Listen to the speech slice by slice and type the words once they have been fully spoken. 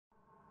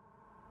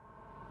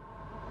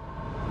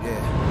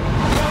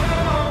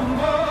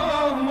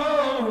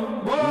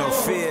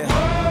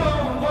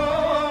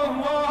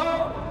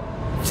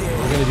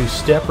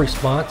Step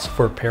response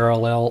for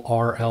parallel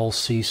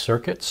RLC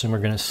circuits, and we're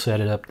going to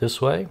set it up this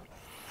way.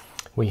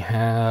 We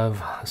have,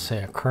 let's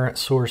say, a current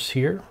source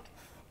here,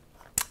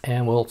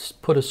 and we'll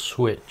put a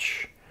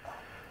switch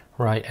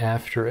right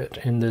after it.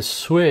 And this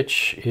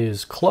switch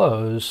is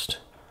closed,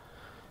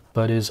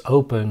 but is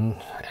open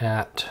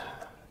at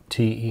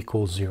t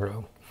 =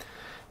 0.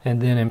 And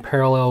then in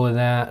parallel with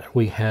that,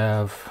 we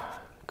have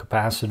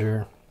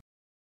capacitor,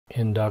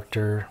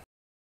 inductor,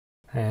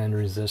 and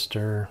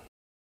resistor.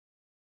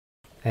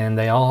 And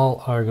they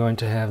all are going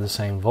to have the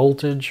same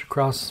voltage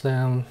across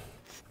them.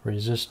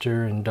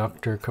 Resistor,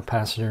 inductor,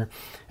 capacitor.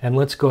 And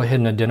let's go ahead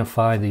and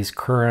identify these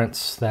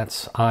currents.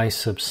 That's I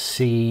sub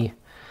C,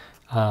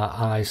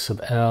 I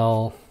sub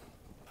L,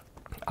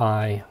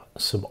 I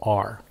sub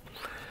R.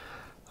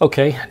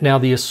 Okay, now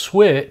the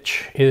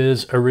switch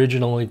is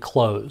originally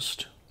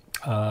closed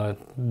and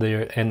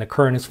the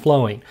current is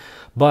flowing.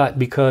 But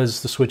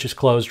because the switch is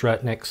closed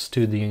right next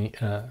to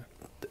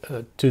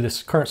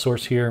this current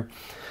source here,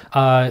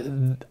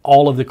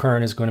 all of the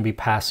current is going to be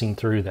passing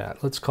through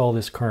that. Let's call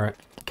this current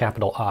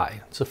capital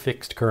I. It's a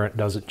fixed current,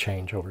 doesn't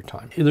change over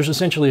time. There's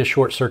essentially a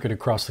short circuit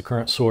across the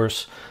current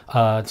source,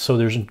 so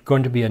there's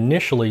going to be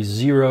initially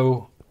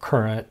 0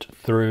 current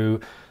through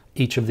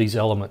each of these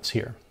elements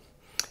here.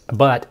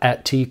 But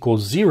at t =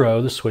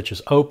 0, the switch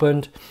is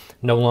opened,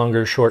 no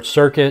longer short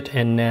circuit,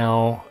 and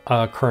now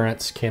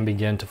currents can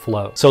begin to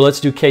flow. So let's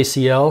do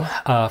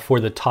KCL for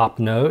the top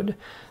node.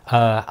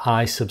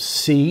 I sub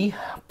C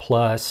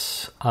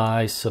plus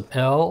I sub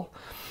L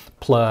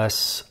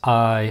plus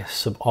I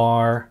sub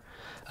R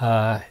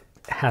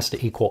has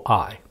to equal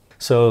I.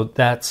 So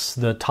that's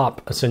the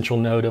top essential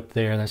node up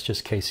there. That's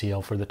just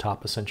KCL for the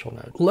top essential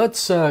node.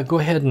 Let's go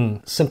ahead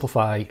and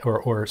simplify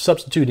or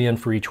substitute in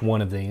for each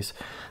one of these.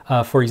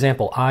 For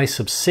example, I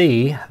sub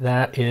C,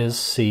 that is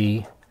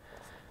C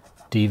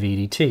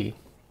dV dt.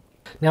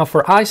 Now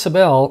for I sub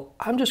L,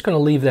 I'm just going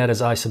to leave that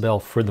as I sub L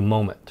for the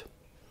moment.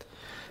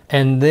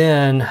 And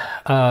then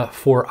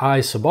for I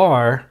sub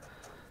R,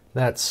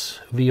 that's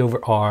V over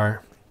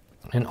R,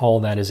 and all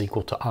that is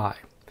equal to I.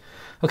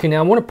 Okay, now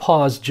I want to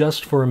pause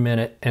just for a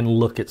minute and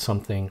look at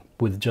something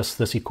with just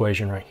this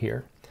equation right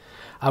here.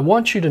 I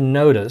want you to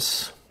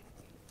notice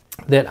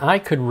that I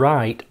could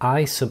write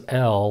I sub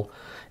L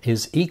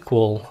is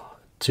equal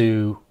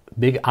to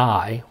big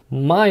I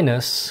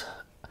minus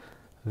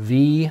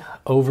V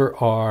over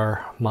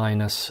R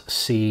minus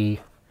C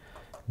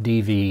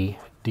dV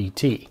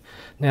dt.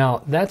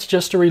 Now, that's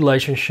just a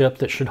relationship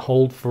that should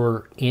hold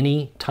for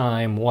any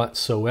time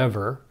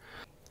whatsoever.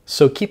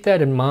 So keep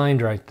that in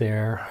mind right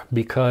there,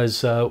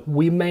 because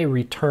we may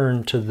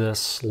return to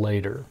this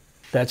later.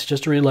 That's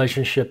just a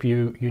relationship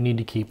you need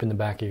to keep in the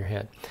back of your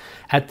head.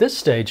 At this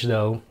stage,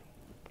 though,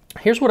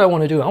 here's what I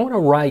want to do. I want to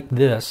write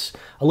this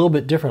a little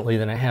bit differently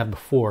than I have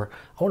before.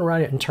 I want to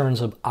write it in terms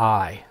of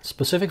I,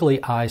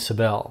 specifically I sub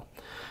L.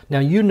 Now,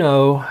 you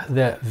know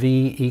that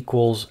V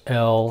equals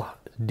L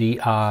di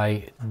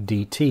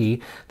dt.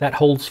 That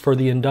holds for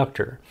the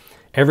inductor.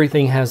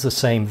 Everything has the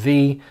same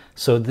V,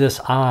 so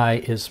this I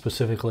is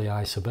specifically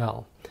I sub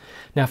L.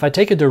 Now if I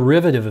take a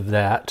derivative of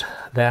that,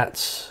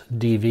 that's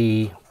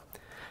dV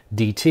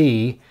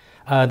dt,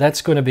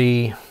 that's going to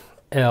be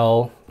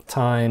L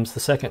times the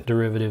second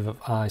derivative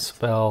of I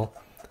sub L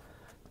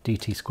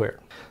dt squared.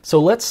 So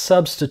let's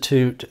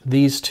substitute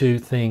these two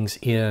things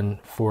in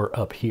for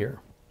up here.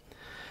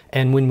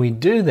 And when we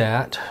do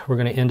that, we're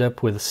going to end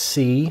up with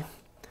C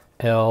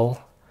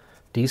L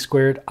d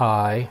squared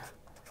I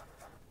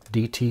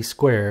dt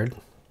squared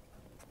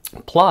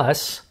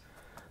plus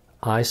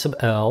I sub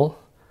L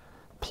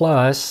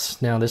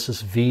plus, now this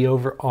is V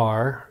over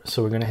R,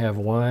 so we're going to have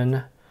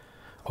 1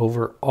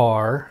 over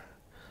R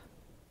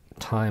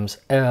times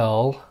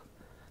L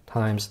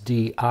times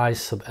di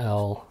sub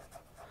L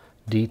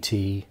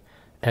dt,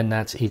 and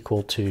that's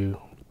equal to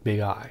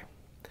big I.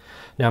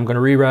 Now I'm going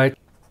to rewrite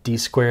d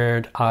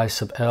squared I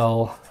sub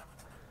L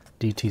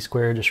dt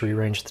squared, just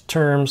rearrange the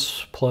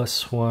terms,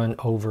 plus 1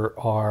 over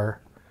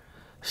R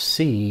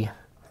C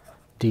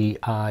di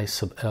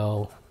sub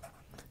L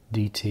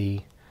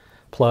dt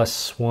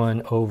plus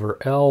 1 over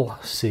L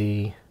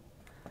C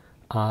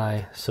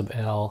I sub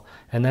L,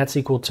 and that's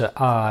equal to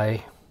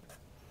I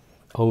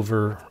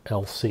over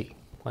LC,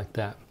 like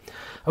that.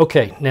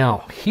 Okay,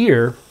 now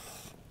here,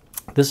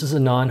 this is a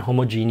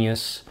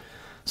non-homogeneous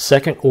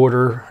second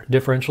order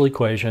differential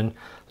equation,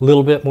 a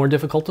little bit more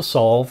difficult to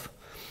solve,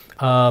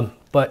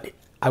 but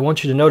I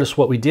want you to notice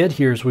what we did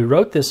here is we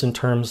wrote this in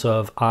terms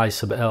of I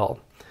sub L.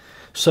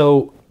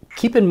 So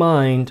keep in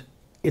mind,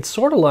 it's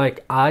sort of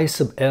like I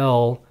sub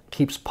L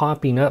keeps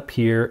popping up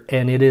here,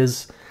 and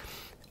it's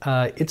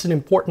an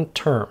important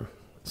term.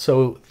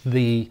 So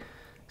the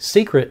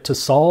secret to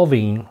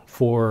solving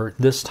for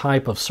this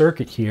type of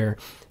circuit here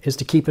is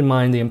to keep in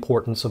mind the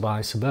importance of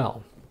I sub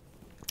L.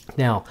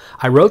 Now,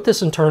 I wrote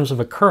this in terms of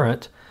a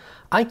current.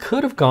 I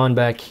could have gone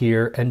back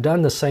here and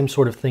done the same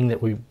sort of thing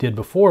that we did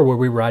before, where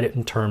we write it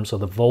in terms of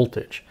the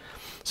voltage.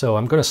 So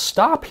I'm going to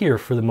stop here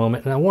for the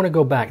moment, and I want to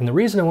go back. And the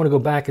reason I want to go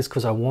back is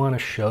because I want to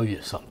show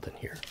you something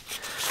here.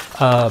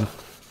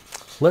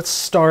 let's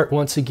start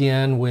once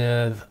again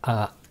with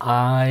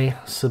I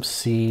sub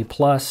C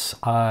plus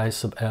I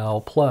sub L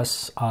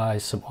plus I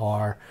sub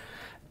R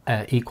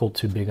equal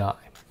to big I.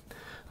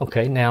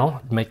 Okay,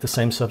 now make the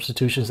same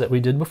substitutions that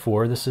we did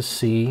before. This is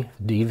C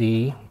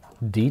dV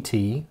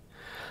dt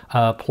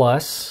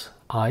plus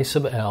I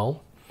sub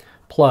L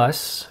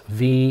plus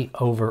V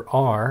over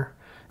R,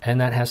 and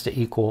that has to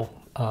equal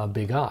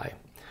big I.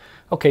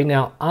 Okay,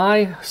 now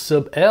I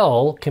sub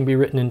L can be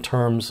written in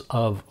terms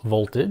of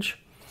voltage.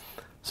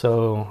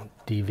 So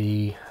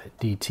dV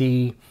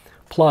dt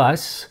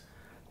plus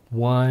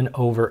 1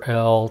 over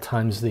L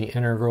times the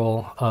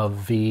integral of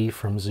V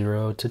from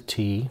 0 to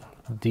T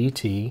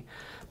dt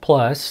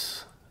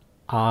plus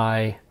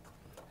I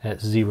at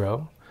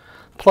 0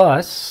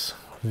 plus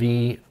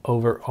V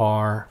over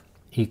R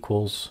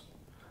equals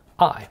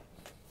I.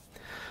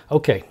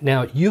 Okay,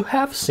 now you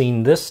have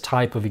seen this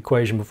type of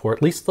equation before,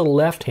 at least the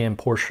left-hand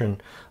portion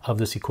of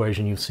this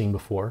equation you've seen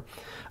before.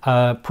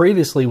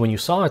 Previously, when you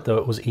saw it, though,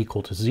 it was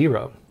equal to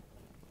 0.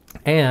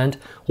 And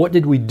what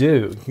did we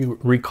do? You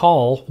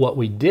recall what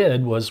we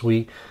did was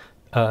we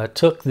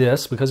took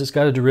this, because it's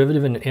got a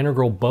derivative and an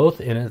integral both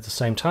in it at the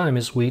same time,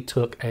 is we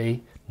took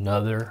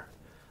another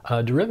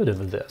derivative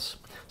of this.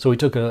 So we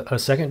took a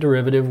second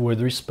derivative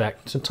with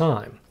respect to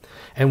time.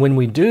 And when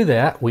we do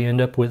that, we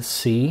end up with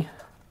C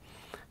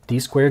d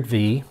squared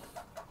V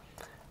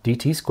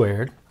dt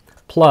squared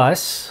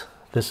plus,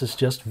 this is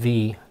just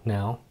V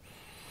now,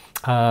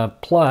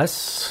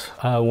 plus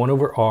 1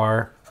 over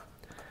R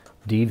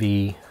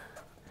dV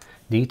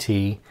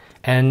dt.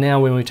 And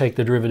now when we take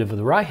the derivative of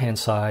the right-hand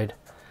side,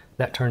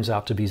 that turns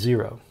out to be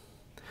 0.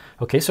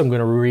 Okay, so I'm going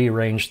to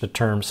rearrange the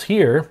terms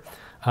here.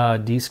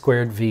 D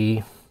squared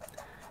V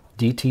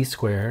dt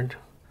squared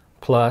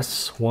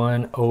plus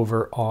 1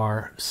 over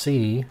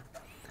RC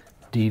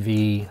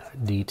dV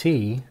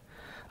dt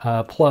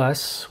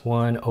plus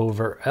 1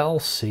 over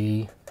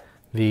LC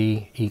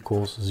V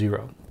equals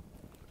 0.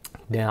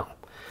 Now,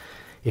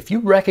 if you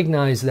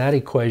recognize that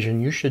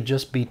equation, you should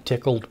just be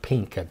tickled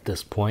pink at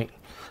this point.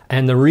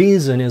 And the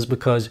reason is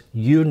because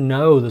you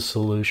know the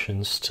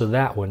solutions to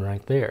that one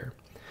right there.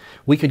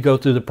 We could go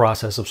through the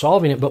process of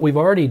solving it, but we've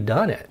already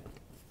done it.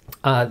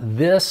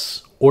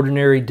 This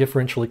ordinary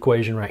differential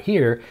equation right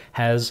here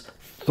has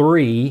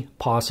 3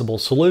 possible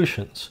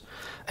solutions.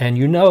 And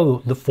you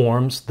know the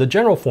forms, the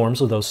general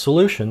forms of those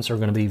solutions are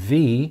going to be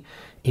V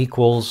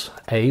equals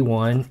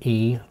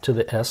A1e to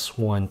the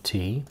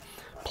S1t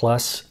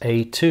plus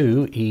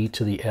A2e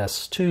to the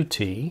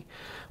S2t,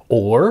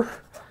 or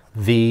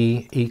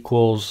V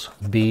equals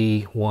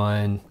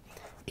B1e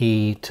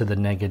to the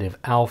negative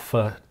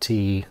alpha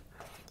t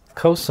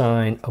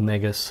cosine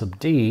omega sub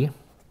d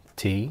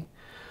t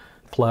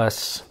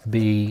plus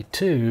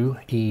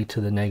B2e to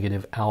the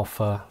negative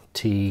alpha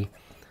t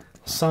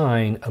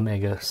sine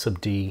omega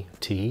sub d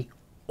t,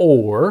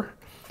 or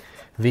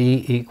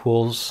V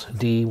equals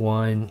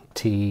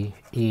D1t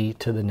e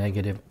to the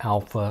negative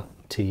alpha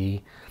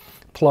t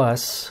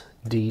plus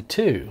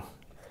D2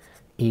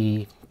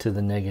 e to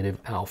the negative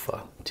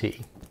alpha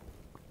t.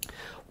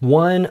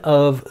 One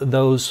of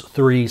those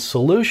 3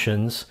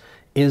 solutions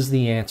is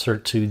the answer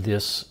to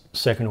this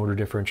second order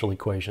differential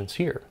equations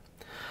here.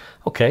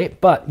 Okay,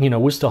 but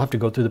we still have to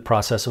go through the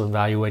process of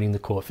evaluating the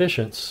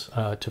coefficients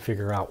to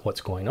figure out what's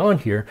going on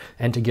here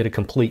and to get a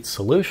complete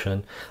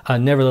solution.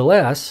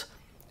 Nevertheless,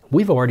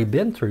 we've already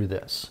been through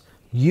this.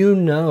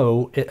 In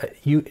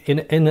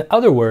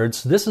other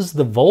words, this is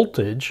the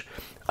voltage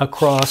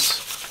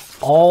across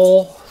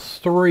all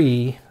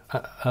 3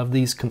 of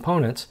these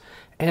components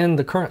and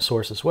the current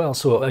source as well.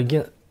 So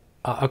again,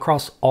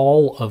 across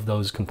all of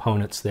those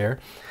components there,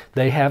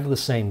 they have the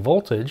same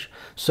voltage.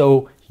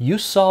 So you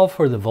solve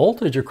for the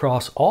voltage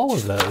across all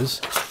of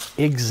those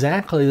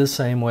exactly the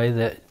same way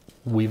that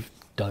we've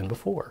done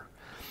before.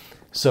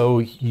 So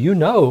you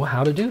know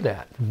how to do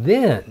that.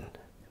 Then,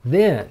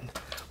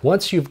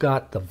 once you've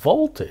got the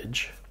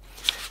voltage,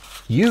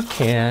 you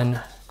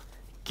can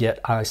get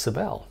I sub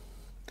L.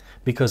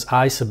 Because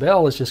I sub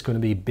L is just going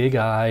to be big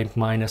I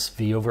minus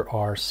V over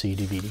R C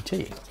dV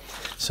dt.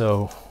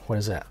 So what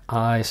is that?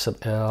 I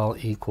sub L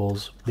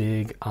equals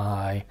big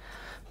I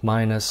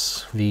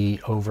minus V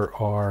over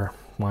R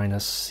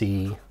minus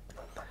C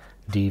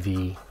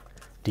dV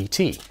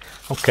dt.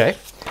 Okay,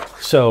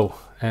 so,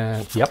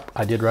 yep,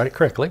 I did write it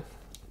correctly.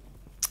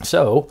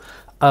 So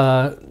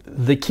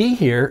the key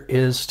here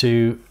is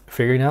to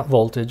figuring out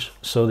voltage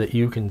so that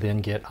you can then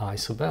get I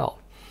sub L.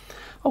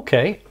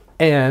 Okay,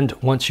 and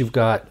once you've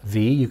got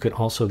V, you can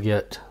also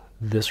get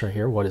this right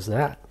here. What is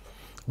that?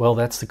 Well,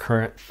 that's the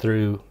current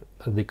through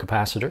the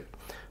capacitor.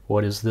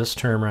 What is this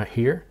term right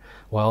here?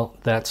 Well,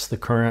 that's the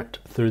current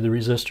through the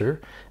resistor.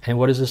 And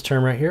what is this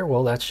term right here?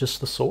 Well, that's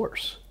just the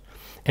source.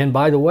 And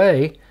by the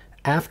way,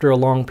 after a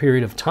long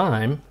period of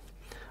time,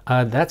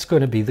 that's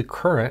going to be the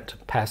current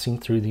passing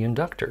through the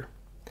inductor.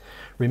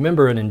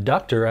 Remember, an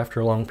inductor, after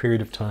a long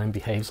period of time,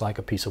 behaves like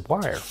a piece of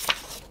wire.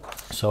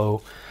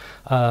 So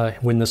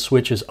when the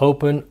switch is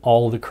open,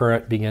 all the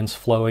current begins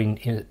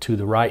flowing to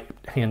the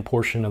right-hand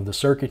portion of the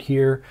circuit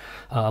here.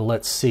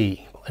 Let's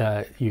see.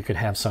 you could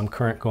have some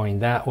current going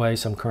that way,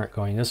 some current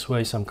going this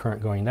way, some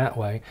current going that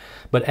way.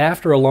 But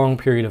after a long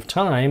period of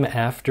time,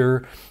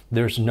 after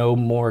there's no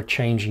more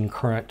changing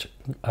current,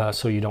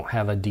 so you don't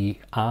have a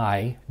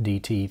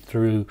dt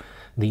through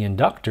the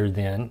inductor,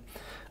 then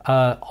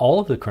all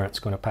of the current's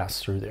going to pass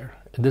through there.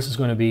 This is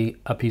going to be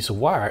a piece of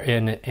wire,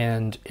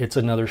 and it's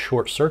another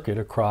short circuit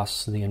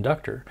across the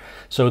inductor.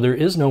 So there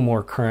is no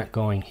more current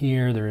going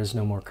here, there is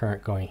no more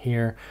current going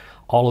here,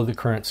 all of the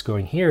current's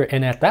going here,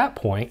 and at that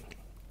point,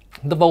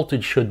 the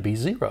voltage should be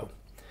zero.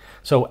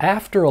 So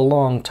after a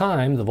long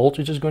time, the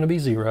voltage is going to be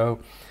zero,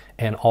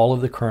 and all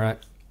of the current,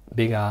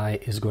 big I,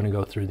 is going to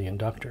go through the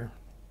inductor.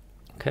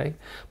 Okay,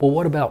 well,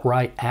 what about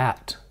right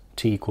at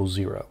t equals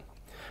 0?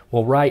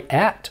 Well, right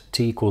at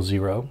t equals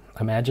 0,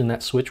 imagine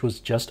that switch was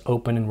just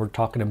open and we're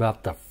talking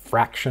about the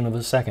fraction of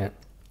a second.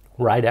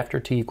 Right after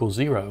t equals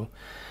 0,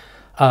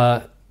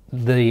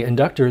 the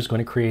inductor is going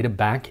to create a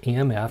back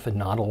EMF and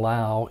not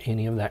allow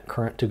any of that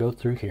current to go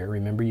through here.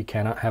 Remember, you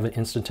cannot have an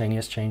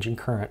instantaneous change in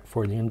current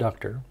for the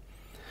inductor.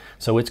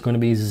 So it's going to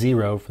be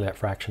 0 for that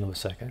fraction of a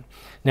second.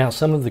 Now,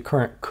 some of the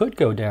current could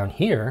go down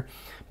here,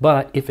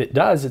 but if it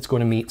does, it's going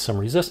to meet some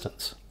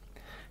resistance.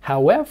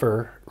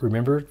 However,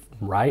 remember,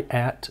 right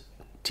at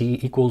t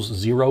equals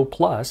 0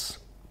 plus,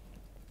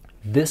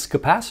 this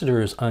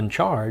capacitor is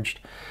uncharged,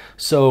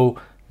 so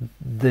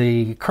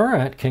the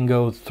current can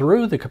go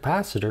through the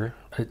capacitor.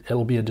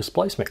 It'll be a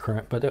displacement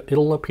current, but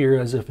it'll appear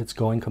as if it's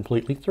going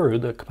completely through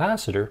the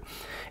capacitor,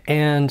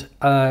 and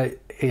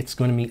it's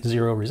going to meet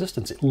 0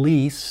 resistance, at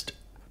least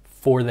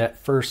for that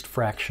first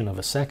fraction of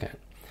a second.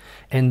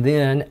 And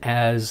then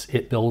as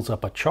it builds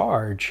up a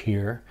charge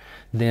here,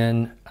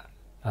 then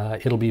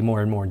it'll be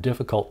more and more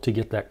difficult to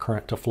get that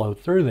current to flow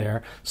through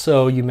there.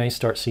 So you may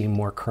start seeing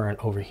more current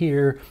over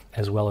here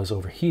as well as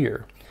over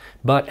here.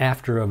 But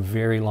after a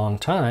very long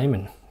time,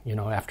 and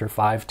after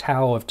 5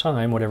 tau of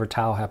time, whatever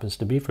tau happens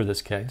to be for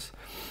this case,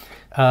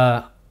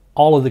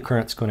 all of the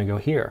current's going to go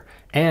here.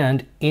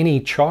 And any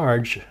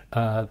charge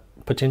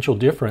potential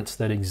difference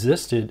that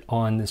existed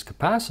on this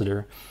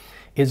capacitor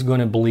is going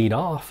to bleed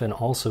off and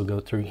also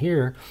go through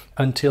here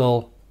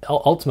until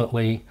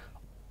ultimately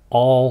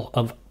all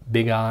of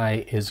big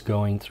I is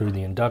going through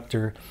the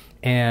inductor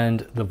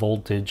and the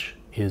voltage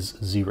is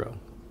 0.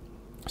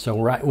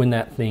 So right when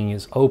that thing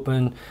is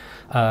open,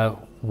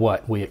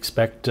 we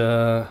expect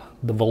the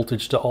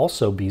voltage to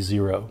also be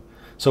 0.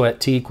 So at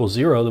t equals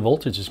 0, the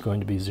voltage is going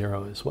to be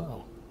 0 as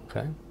well.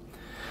 Okay,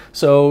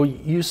 so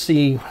you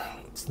see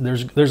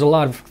there's a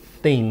lot of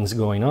things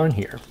going on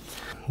here.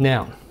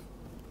 Now,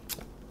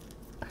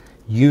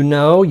 you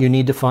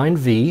need to find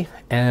V,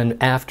 and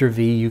after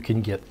V you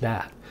can get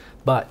that.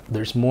 But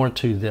there's more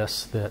to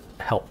this that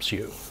helps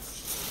you.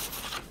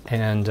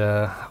 And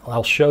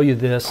I'll show you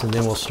this, and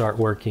then we'll start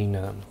working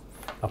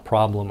a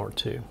problem or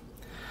two.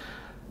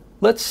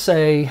 Let's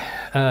say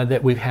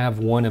that we have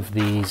one of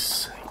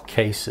these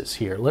cases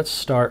here. Let's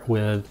start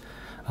with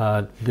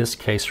this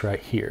case right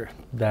here.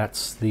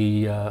 That's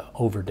the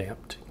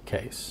overdamped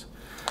case.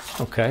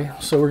 Okay,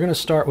 so we're going to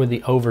start with the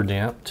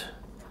overdamped.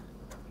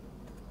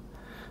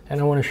 And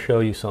I want to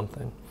show you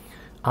something.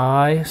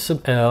 I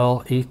sub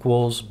L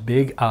equals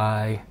big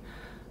I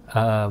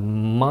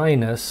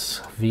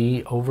minus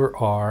V over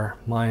R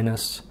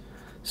minus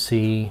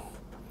C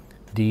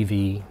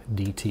dV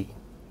dt.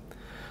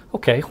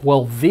 Okay,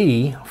 well,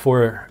 V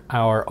for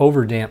our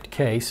overdamped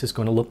case is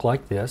going to look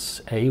like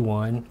this: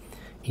 A1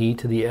 e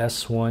to the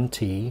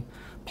S1t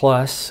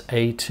plus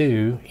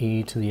A2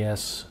 e to the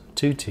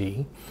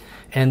S2t.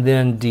 And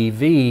then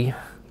dV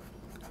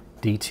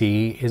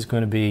dt is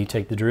going to be,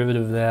 take the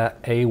derivative of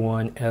that,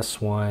 A1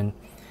 S1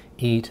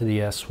 e to the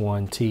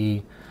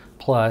S1t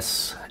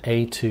plus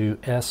A2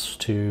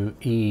 S2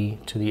 e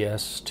to the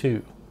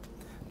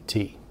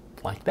S2t,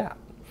 like that.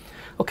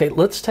 Okay,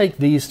 let's take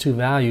these two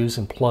values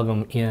and plug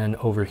them in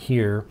over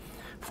here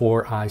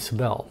for I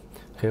sub L.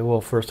 Okay,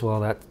 well, first of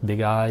all, that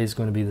big I is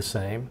going to be the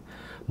same.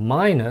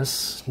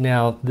 Minus,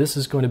 now this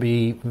is going to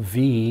be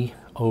V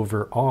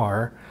over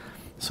R,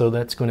 so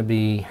that's going to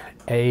be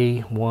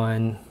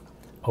A1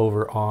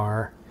 over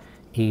R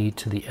e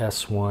to the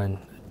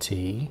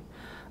S1t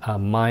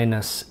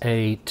minus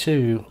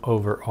A2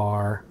 over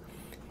R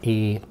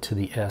e to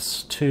the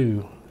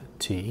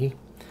S2t,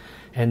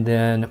 and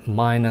then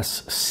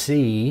minus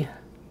C,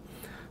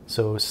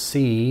 so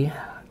C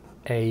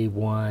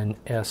A1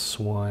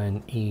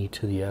 S1 e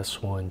to the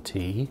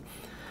S1t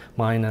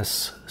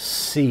minus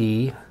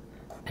C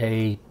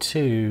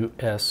A2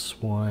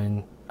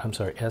 S1, I'm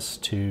sorry,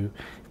 S2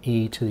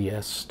 e to the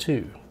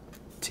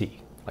S2t,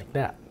 like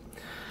that.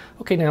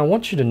 Okay, now I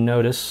want you to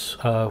notice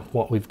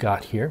what we've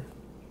got here.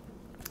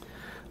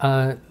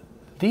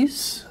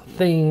 These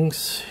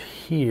things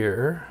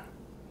here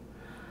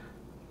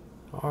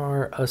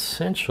are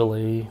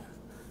essentially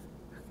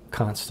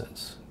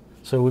constants.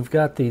 So we've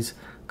got these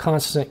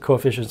constant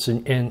coefficients,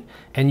 and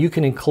you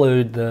can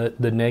include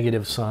the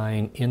negative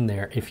sign in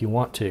there if you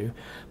want to.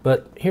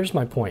 But here's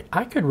my point.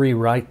 I could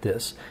rewrite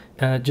this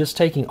just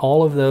taking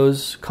all of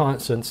those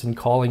constants and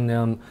calling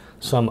them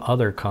some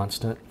other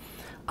constant.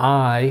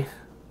 I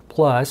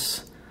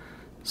plus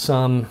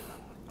some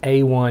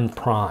a1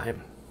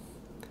 prime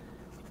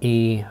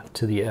e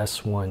to the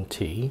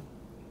s1t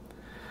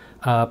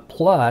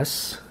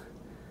plus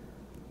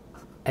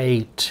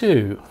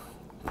a2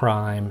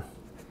 prime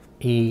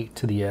e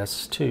to the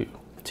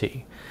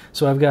s2t.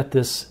 So I've got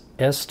this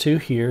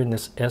s2 here and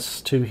this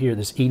s2 here,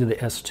 this e to the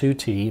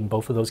s2t in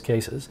both of those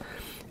cases.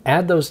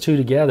 Add those two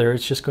together,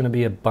 it's just going to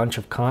be a bunch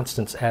of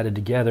constants added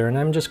together, and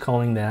I'm just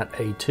calling that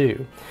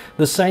a2.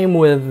 The same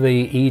with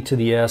the e to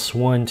the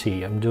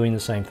s1t. I'm doing the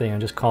same thing, I'm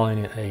just calling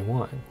it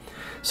a1.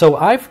 So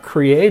I've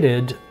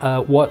created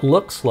what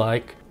looks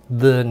like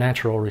the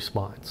natural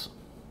response.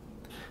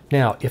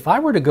 Now, if I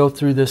were to go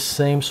through this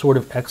same sort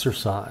of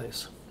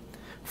exercise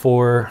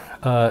for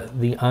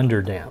the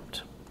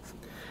underdamped,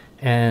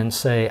 and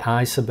say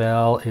I sub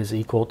L is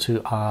equal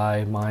to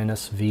I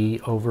minus V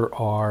over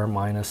R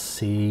minus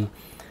C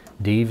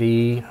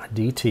dV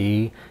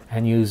dt,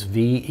 and use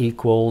V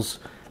equals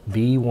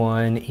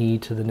B1 e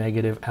to the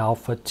negative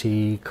alpha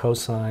t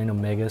cosine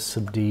omega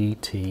sub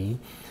dt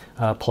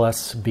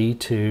plus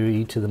B2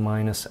 e to the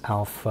minus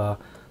alpha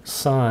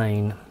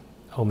sine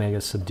omega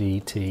sub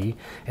dt,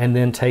 and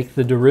then take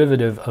the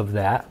derivative of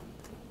that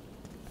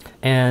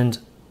and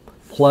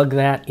plug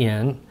that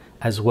in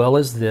as well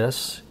as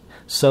this,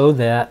 so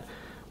that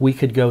we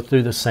could go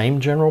through the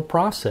same general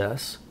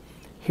process.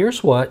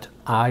 Here's what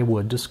I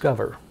would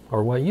discover,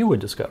 or what you would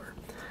discover,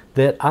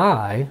 that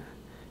I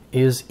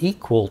is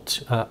equal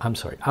to,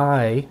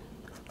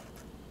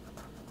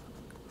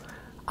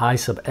 I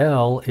sub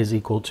L is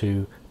equal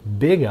to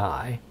big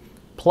I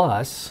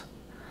plus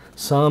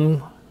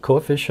some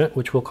coefficient,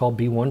 which we'll call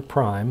B1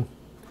 prime,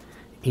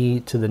 e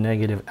to the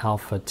negative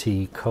alpha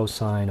t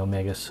cosine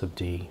omega sub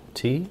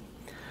dt,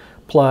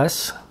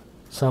 plus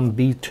some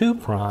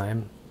B2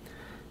 prime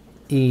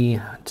e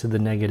to the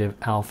negative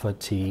alpha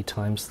t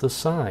times the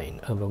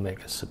sine of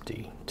omega sub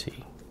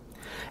dt.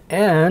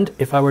 And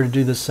if I were to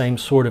do the same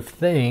sort of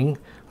thing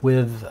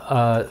with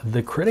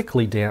the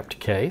critically damped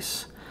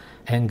case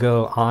and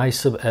go I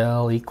sub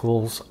L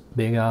equals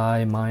big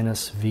I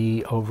minus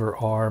V over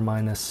R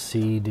minus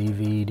C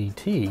dV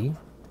dt,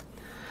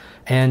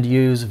 and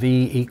use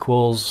V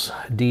equals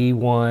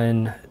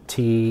D1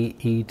 t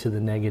e to the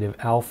negative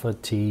alpha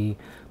t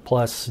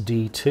plus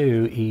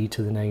d2 e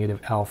to the negative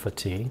alpha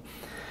t,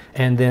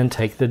 and then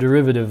take the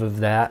derivative of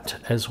that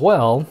as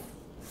well,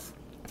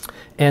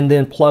 and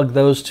then plug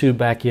those two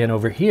back in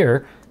over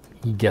here,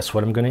 guess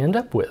what I'm going to end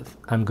up with?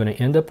 I'm going to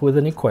end up with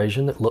an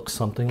equation that looks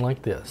something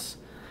like this.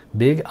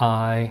 Big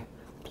I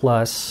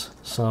plus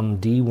some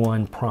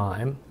d1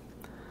 prime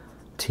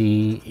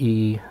t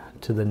e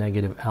to the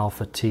negative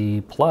alpha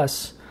t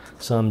plus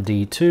some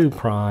d2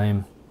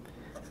 prime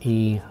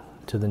e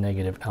to the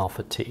negative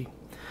alpha t.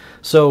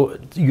 So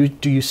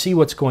do you see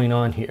what's going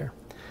on here?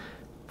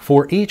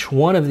 For each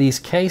one of these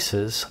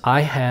cases,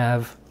 I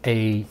have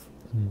a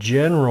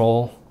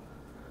general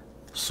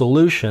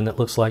solution that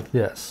looks like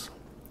this.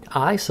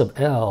 I sub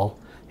L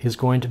is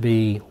going to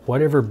be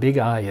whatever big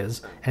I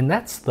is, and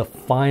that's the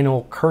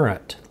final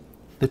current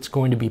that's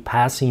going to be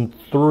passing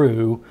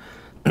through,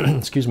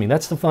 excuse me,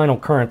 that's the final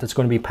current that's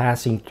going to be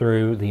passing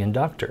through the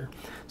inductor.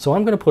 So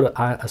I'm going to put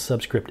a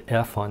subscript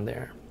F on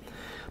there.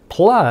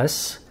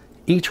 Plus,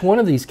 each one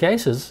of these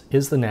cases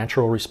is the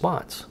natural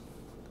response.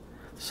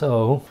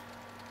 So,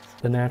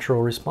 the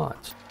natural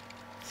response.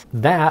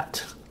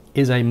 That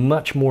is a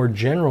much more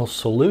general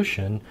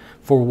solution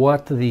for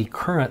what the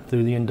current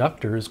through the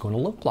inductor is going to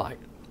look like.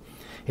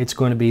 It's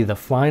going to be the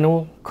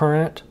final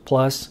current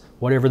plus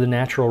whatever the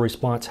natural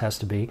response has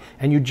to be,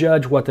 and you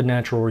judge what the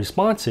natural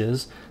response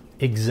is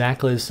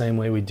exactly the same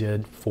way we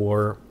did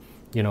for,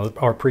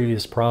 our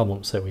previous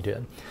problems that we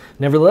did.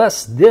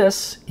 Nevertheless,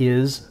 this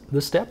is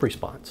the step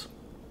response.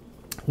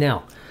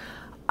 Now,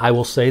 I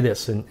will say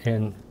this,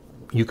 and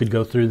you could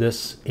go through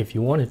this if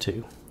you wanted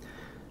to.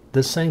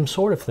 The same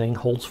sort of thing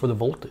holds for the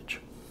voltage.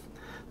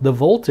 The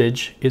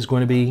voltage is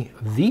going to be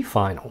V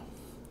final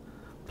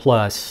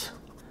plus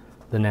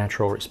the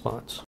natural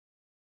response.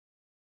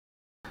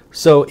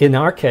 So in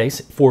our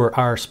case, for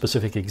our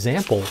specific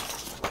example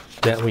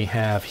that we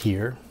have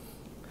here,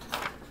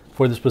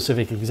 for the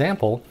specific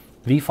example,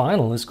 V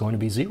final is going to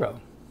be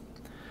 0.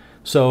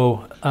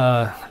 So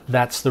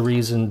that's the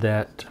reason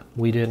that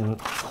we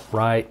didn't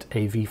write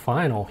a V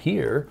final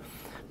here,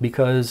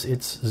 because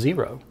it's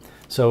 0.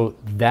 So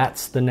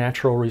that's the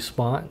natural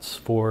response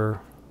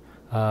for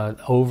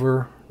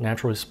over,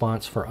 natural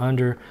response for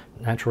under,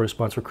 natural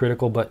response for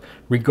critical. But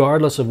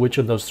regardless of which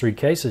of those three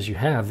cases you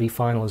have, V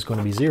final is going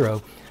to be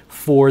 0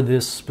 for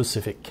this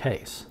specific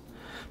case.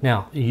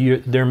 Now,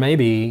 there may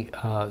be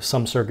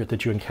some circuit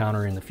that you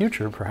encounter in the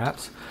future,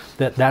 perhaps,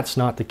 that's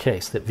not the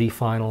case, that V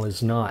final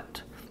is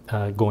not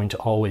going to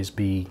always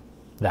be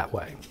that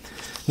way.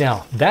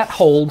 Now, that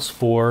holds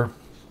for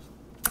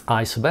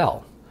I sub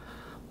L.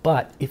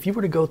 But if you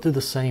were to go through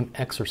the same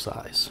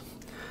exercise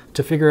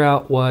to figure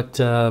out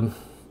what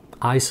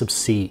I sub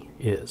C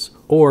is,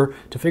 or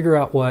to figure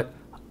out what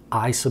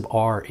I sub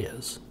R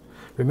is,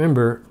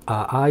 remember,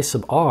 I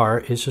sub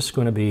R is just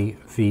going to be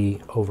V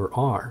over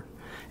R.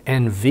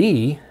 And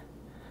V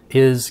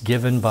is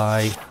given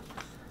by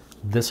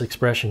this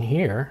expression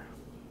here.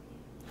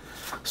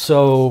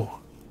 So,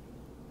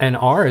 and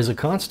R is a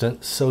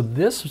constant, so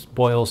this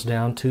boils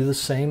down to the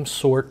same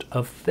sort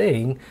of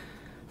thing,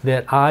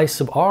 that I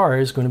sub R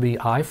is going to be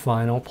I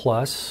final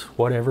plus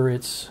whatever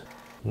its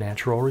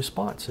natural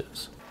response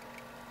is.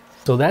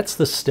 So that's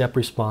the step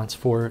response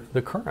for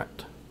the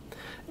current.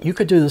 You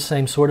could do the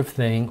same sort of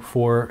thing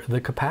for the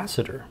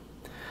capacitor.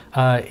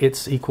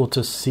 It's equal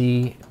to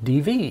C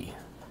dV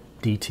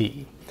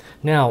dt.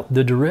 Now,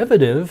 the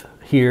derivative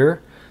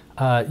here,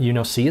 you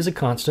know, C is a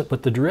constant,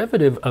 but the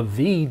derivative of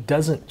V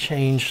doesn't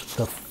change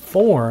the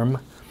form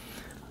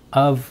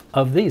of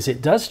these.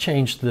 It does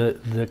change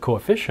the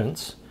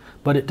coefficients,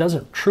 but it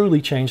doesn't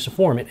truly change the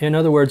form. In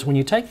other words, when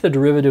you take the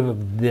derivative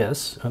of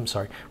this,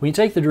 when you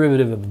take the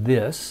derivative of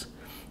this,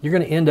 you're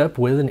going to end up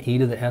with an e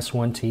to the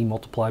s1t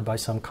multiplied by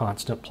some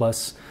constant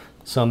plus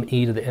some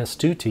e to the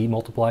s2t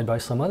multiplied by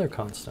some other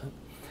constant.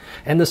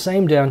 And the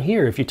same down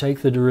here, if you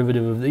take the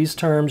derivative of these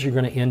terms, you're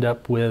going to end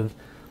up with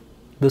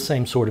the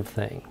same sort of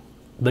thing.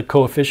 The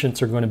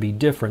coefficients are going to be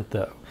different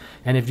though.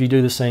 And if you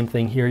do the same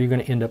thing here, you're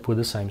going to end up with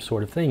the same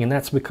sort of thing. And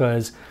that's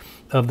because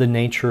of the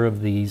nature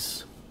of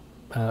these,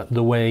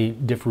 the way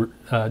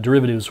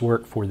derivatives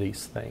work for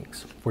these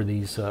things, for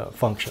these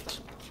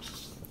functions.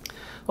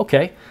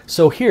 Okay,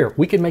 so here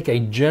we can make a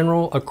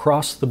general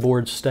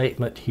across-the-board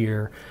statement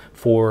here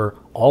for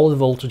all of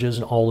the voltages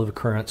and all of the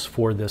currents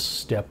for this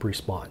step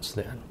response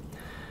then.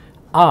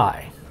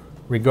 I,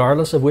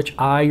 regardless of which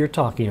I you're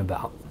talking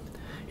about,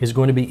 is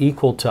going to be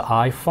equal to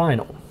I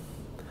final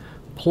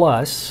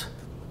plus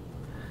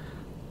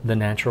the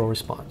natural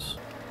response.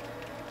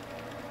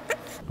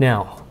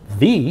 Now,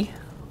 V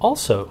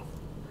also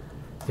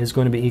is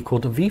going to be equal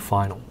to V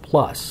final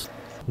plus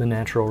the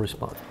natural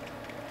response.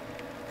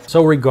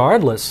 So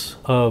regardless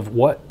of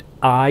what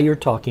I you're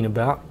talking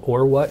about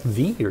or what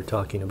V you're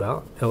talking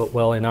about,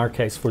 well, in our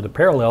case for the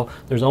parallel,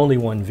 there's only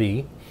one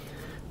V,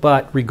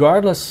 but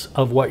regardless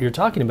of what you're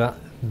talking about,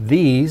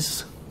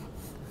 these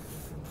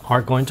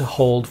are going to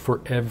hold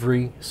for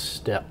every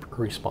step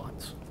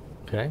response.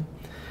 Okay?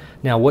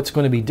 Now, what's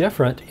going to be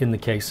different in the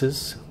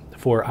cases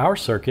for our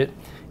circuit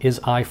is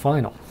I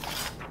final.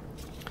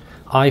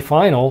 I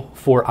final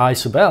for I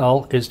sub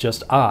L is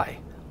just I.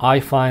 I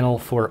final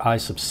for I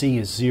sub C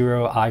is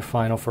 0. I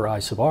final for I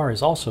sub R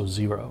is also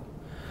 0.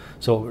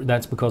 So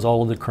that's because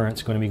all of the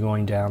current's going to be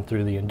going down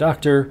through the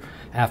inductor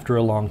after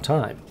a long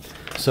time.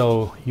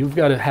 So you've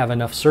got to have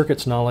enough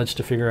circuits knowledge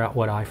to figure out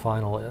what I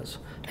final is.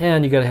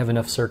 And you've got to have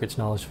enough circuits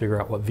knowledge to figure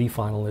out what V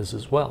final is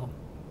as well.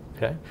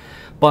 Okay?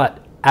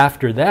 But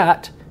after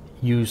that,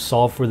 you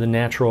solve for the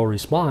natural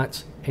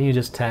response and you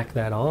just tack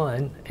that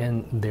on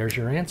and there's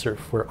your answer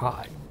for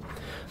I.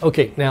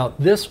 Okay, now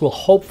this will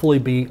hopefully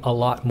be a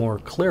lot more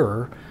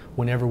clearer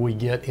whenever we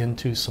get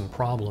into some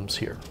problems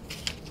here.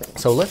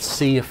 So let's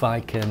see if I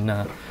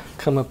can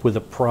come up with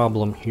a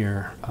problem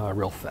here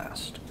real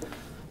fast.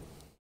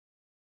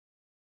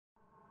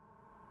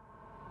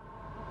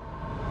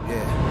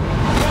 Yeah.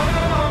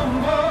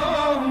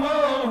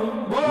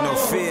 No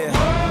fear.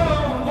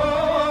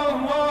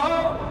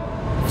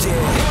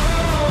 Yeah.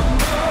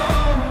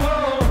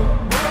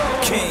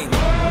 King.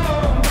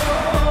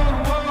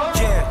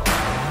 Yeah.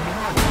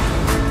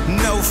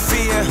 No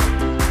fear.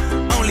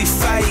 Only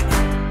fight.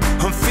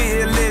 I'm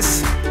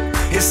fearless.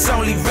 It's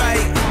only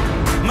right.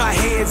 My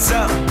head's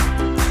up.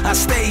 I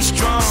stay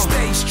strong.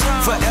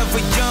 Forever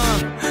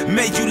young.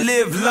 May you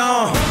live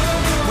long.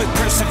 With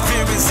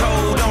perseverance,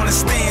 hold on and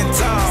stand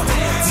tall.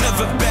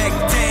 Never back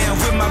down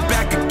with my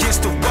back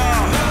against the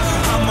wall.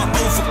 I'm an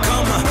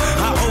overcomer,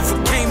 I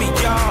overcame it,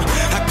 y'all.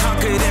 I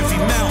conquered every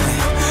mountain,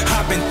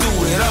 I've been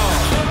through it all.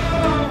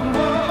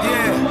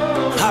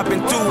 Yeah, I've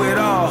been through it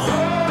all.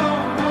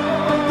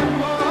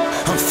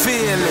 I'm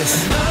fearless.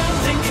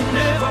 Nothing can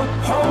ever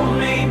hold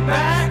me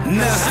back.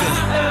 Nothing.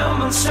 I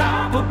am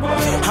unstoppable.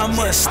 I'm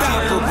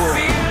unstoppable.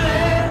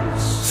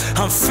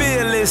 I'm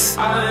fearless.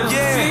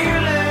 Yeah.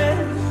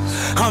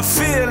 I'm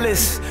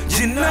fearless,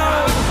 you know. I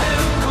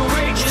am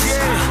courageous. Yeah.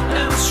 I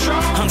am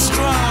strong. I'm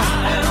strong.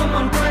 I am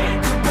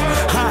unbreakable.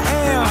 I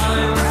am. I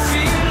am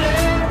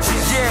fearless.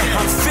 Yeah,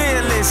 I'm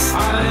fearless. I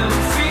am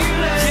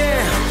fearless.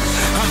 Yeah,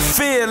 I'm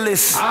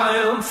fearless. I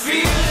am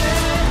fearless.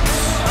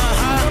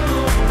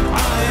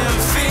 I am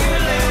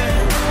fearless.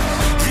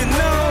 You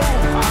know.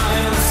 I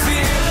am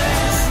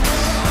fearless.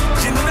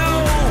 You know.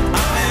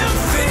 I am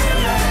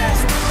fearless.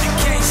 You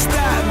can't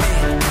stop me.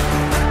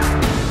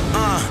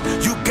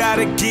 You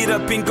gotta get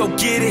up and go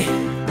get it.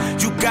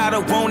 You gotta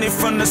want it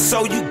from the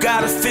soul, you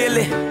gotta feel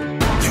it.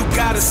 You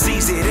gotta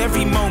seize it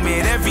every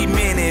moment, every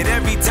minute.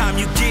 Every time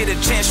you get a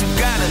chance, you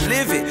gotta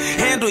live it.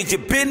 Handle your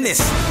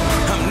business.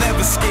 I'm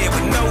never scared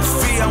with no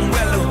fear, I'm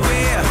well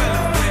aware.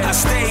 I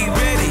stay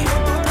ready,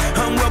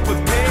 I'm well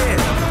prepared.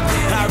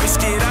 I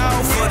risk it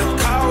all for the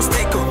cause,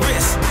 take a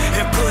risk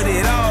and put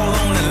it all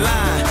on the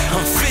line.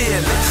 I'm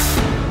fearless.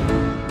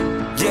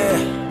 Yeah,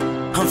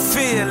 I'm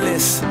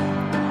fearless.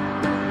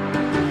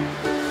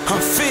 I'm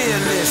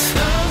fearless.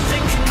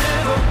 Nothing can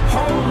ever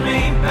hold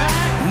me back.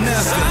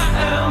 Nothing. I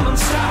am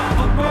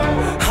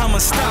unstoppable. I'm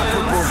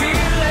unstoppable.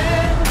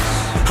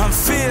 I'm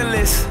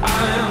fearless. I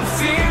am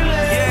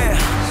fearless. Yeah,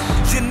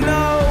 you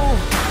know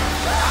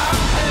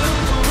I am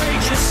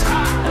courageous. I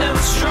am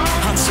strong.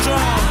 I'm strong.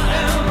 I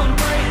am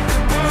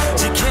unbreakable.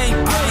 You can't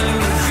break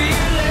me.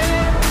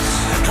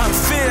 I'm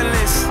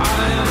fearless. I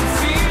am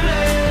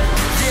fearless.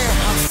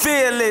 Yeah, I'm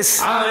fearless.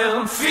 I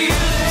am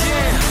fearless.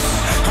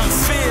 Yeah, I'm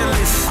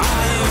fearless.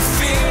 I am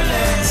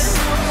fearless.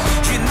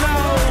 You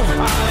know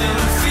I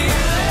am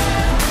fearless.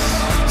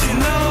 You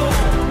know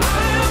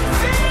I am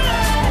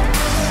fearless.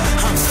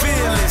 I'm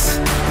fearless.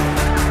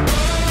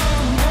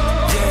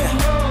 Yeah,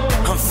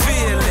 I'm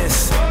fearless.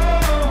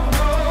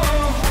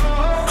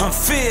 I'm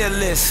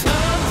fearless.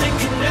 Nothing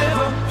can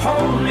ever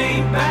hold me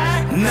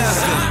back.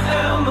 Nothing. I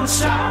am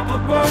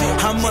unstoppable.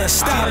 I'm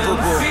unstoppable.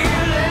 I am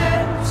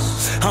fearless.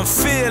 I'm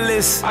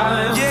fearless. I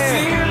am Yeah,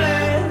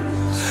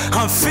 fearless.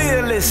 I'm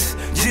fearless.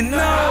 You know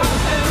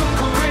I am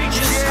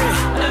courageous.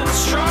 Yeah. I am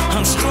strong.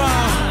 I'm strong.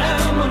 I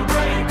am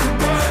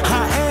unbreakable.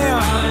 I am.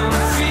 I am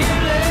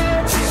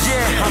fearless.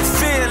 Yeah, I'm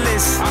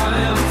fearless. I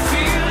am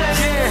fearless.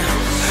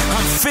 Yeah,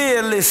 I'm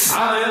fearless. I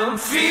am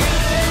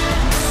fearless.